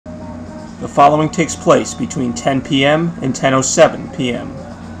The following takes place between 10 p.m. and 10:07 p.m.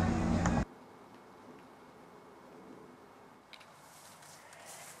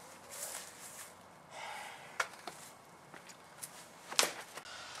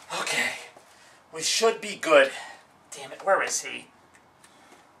 Okay, we should be good. Damn it, where is he?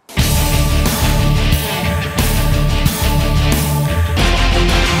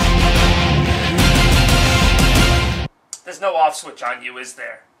 There's no off switch on you, is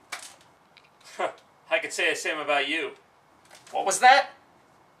there? I could say the same about you. What was that?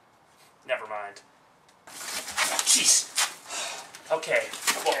 Never mind. Jeez. Okay,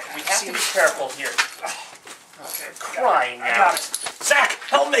 look, we have to be careful here. Okay, crying out. I got it. Zack,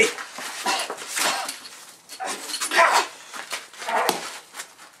 help me!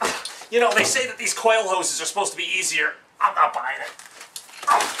 You know, they say that these coil hoses are supposed to be easier. I'm not buying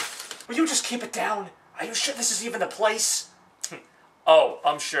it. Will you just keep it down? Are you sure this is even the place? Oh,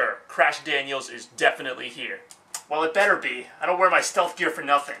 I'm sure. Crash Daniels is definitely here. Well, it better be. I don't wear my stealth gear for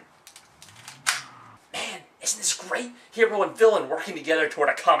nothing. Man, isn't this great? Hero and villain working together toward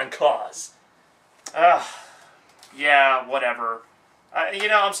a common cause. Yeah, whatever. You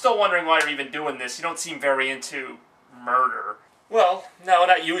know, I'm still wondering why you're even doing this. You don't seem very into murder. Well, no,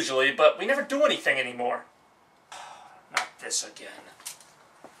 not usually, but we never do anything anymore. Not this again.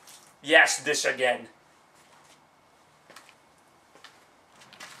 Yes, this again.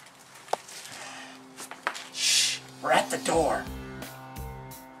 Shh, we're at the door.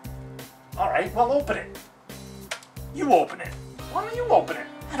 Alright, well, open it. You open it. Why don't you open it?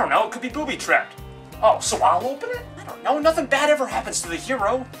 I don't know, it could be booby-trapped. Oh, so I'll open it? I don't know, nothing bad ever happens to the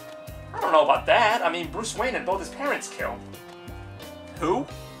hero. I don't know about that. I mean, Bruce Wayne had both his parents killed. Who?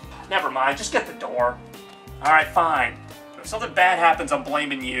 Never mind, just get the door. Alright, fine. If something bad happens, I'm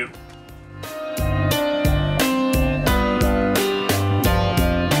blaming you.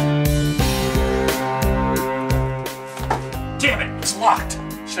 Damn it, it's locked.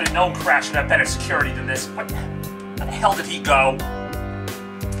 Should have known Crash would have better security than this. Where the hell did he go?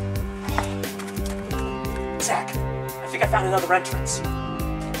 Zack, I think I found another entrance.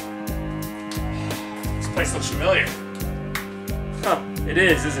 This place looks familiar. Huh, it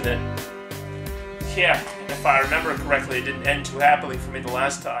is, isn't it? Yeah, if I remember correctly, it didn't end too happily for me the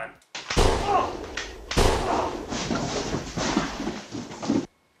last time.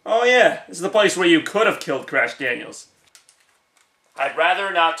 Oh yeah, this is the place where you could have killed Crash Daniels. I'd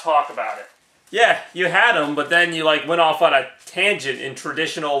rather not talk about it. Yeah, you had him, but then you went off on a tangent in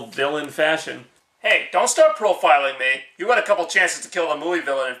traditional villain fashion. Hey, don't start profiling me. You had a couple chances to kill the movie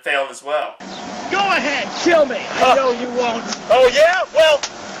villain and failed as well. Go ahead, kill me. I know you won't. Oh yeah? Well,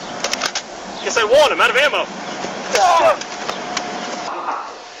 guess I won. I'm out of ammo.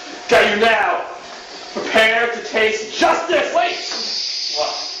 Got you now. Prepare to taste justice. Wait.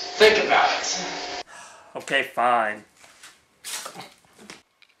 Well, think about it. Okay, fine.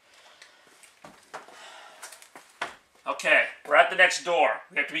 Okay, we're at the next door.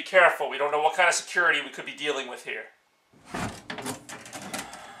 We have to be careful. We don't know what kind of security we could be dealing with here.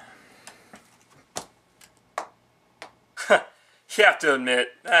 You have to admit,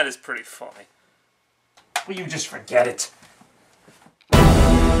 that is pretty funny. Will you just forget it?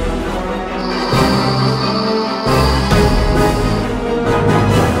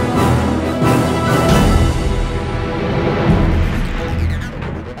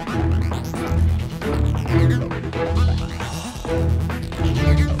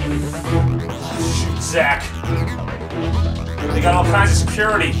 Zack. They got all kinds of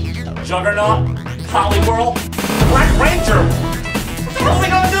security. Juggernaut, Hollyworld, Black Ranger. What the hell are they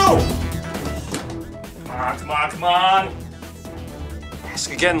gonna do? Come on, come on, come on.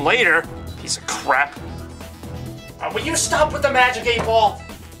 Ask again later, piece of crap. Will you stop with the magic 8-ball?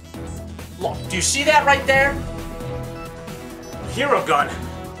 Look, do you see that right there? Hero gun.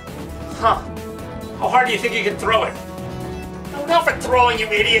 Huh. How hard do you think you can throw it? No, not for throwing, you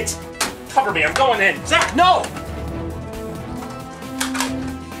idiot. Cover me, I'm going in. Zack, no!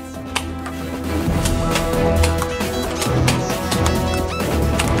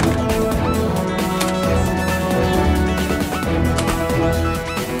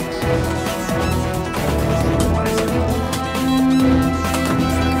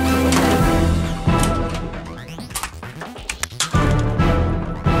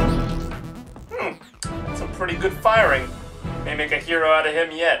 Some pretty good firing. May make a hero out of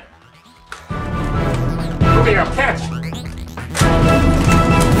him yet. Over here, catch!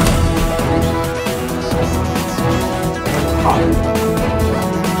 Oh.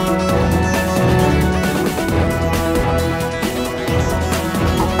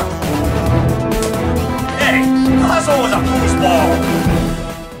 Hey, Cosmo was a foosball!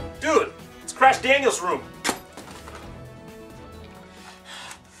 Dude, Crash Daniels' room.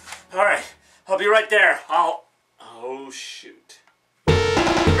 All right, I'll be right there. Oh, shoot.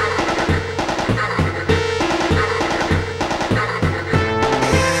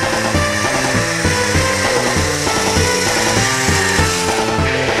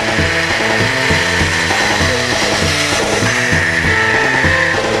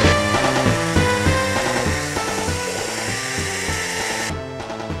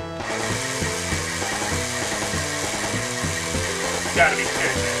 Gotta be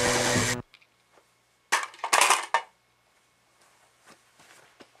kidding me.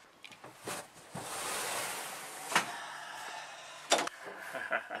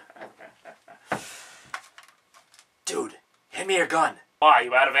 Dude, hand me your gun. Why,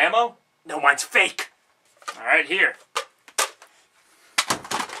 you out of ammo? No, mine's fake. Alright, here.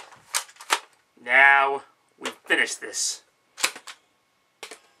 Now, we finish this.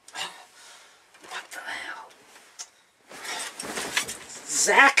 What the hell?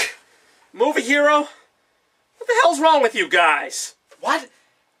 Zack? Movie Hero? What the hell's wrong with you guys? What?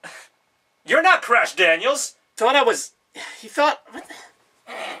 You're not Crash Daniels. Thought I was... He thought... What the...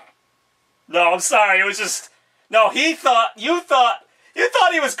 No, I'm sorry. It was just... No, he thought... You thought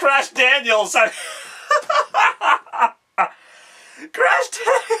he was Crash Daniels. Crash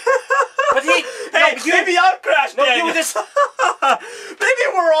Daniels. But he... Hey, no, maybe I'm Crash Daniels. You just... Maybe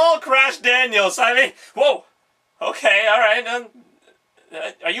we're all Crash Daniels. I mean... Whoa. Okay, alright.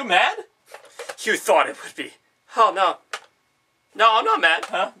 Are you mad? You thought it would be. Oh, no. No, I'm not mad,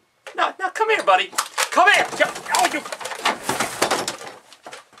 huh? No, come here, buddy. Come here! Oh, you...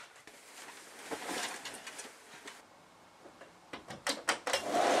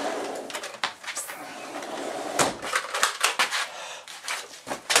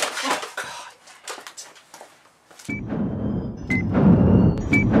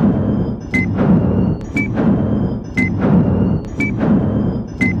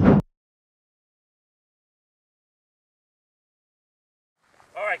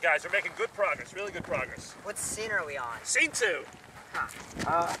 Alright guys, we're making good progress, really good progress. What scene are we on? Scene 2.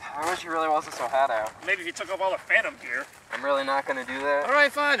 Huh. I wish you really wasn't so hot out. Maybe if you took off all the Phantom gear. I'm really not gonna do that.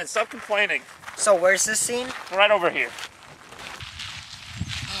 Alright, fine, then stop complaining. So where's this scene? Right over here.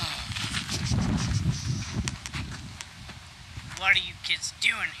 What are you kids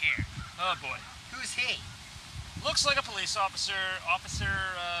doing here? Oh boy. Who's he? Looks like a police officer. Officer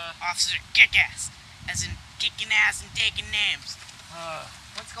Kick-Ass. As in kicking ass and taking names.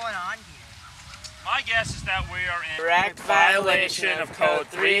 What's going on here? My guess is that we are in Direct violation of Code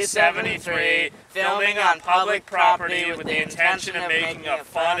 373, filming on public property with the intention of making a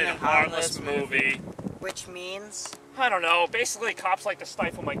fun and harmless movie. Which means? I don't know. Basically, cops like to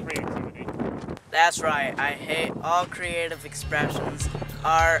stifle my creativity. That's right, I hate all creative expressions,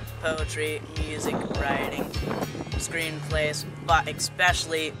 art, poetry, music, writing, screenplays, but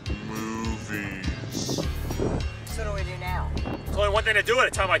especially movies. So what do we do now? There's only one thing to do at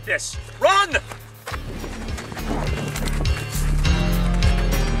a time like this. Run!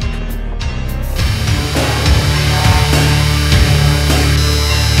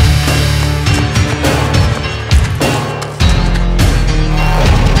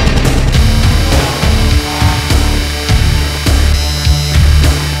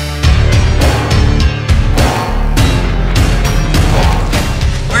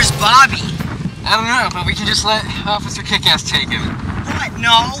 Where's Bobby? I don't know, but we can just let Officer Kick-Ass take him. What?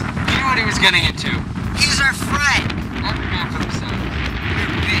 No! You knew what he was getting into. He's our friend! Every man for himself. You're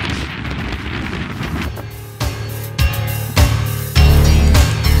a bitch.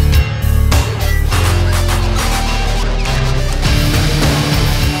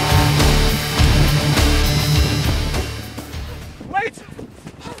 Wait!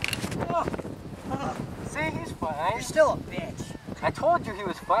 See, he's fine. You're still a bitch. I told you he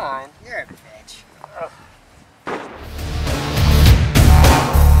was fine. You're a bitch.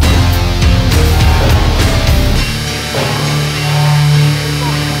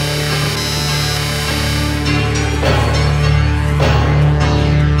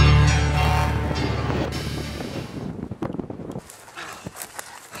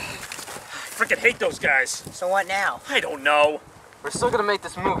 Freaking hate those guys. So what now? I don't know. We're still gonna make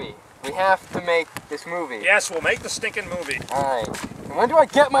this movie. We have to make this movie. Yes, we'll make the stinking movie. Alright. And when do I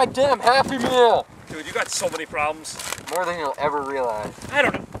get my damn Happy Meal? Dude, you got so many problems. More than you'll ever realize. I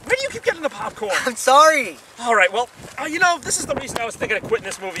don't know. Where do you keep getting the popcorn? I'm sorry! Alright, well, you know, this is the reason I was thinking of quitting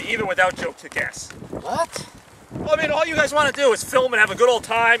this movie even without Joe Kick-Ass. What? Well, I mean, all you guys want to do is film and have a good old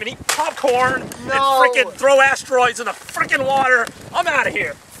time and eat popcorn and No. freaking throw asteroids in the freaking water. I'm out of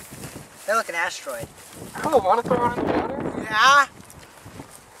here. Hey, look, an asteroid. Cool, wanna throw it in the water? Yeah?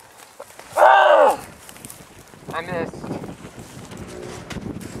 Ah!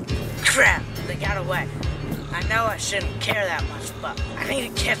 got away. I know I shouldn't care that much, but I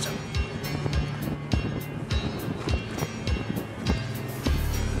need to catch him.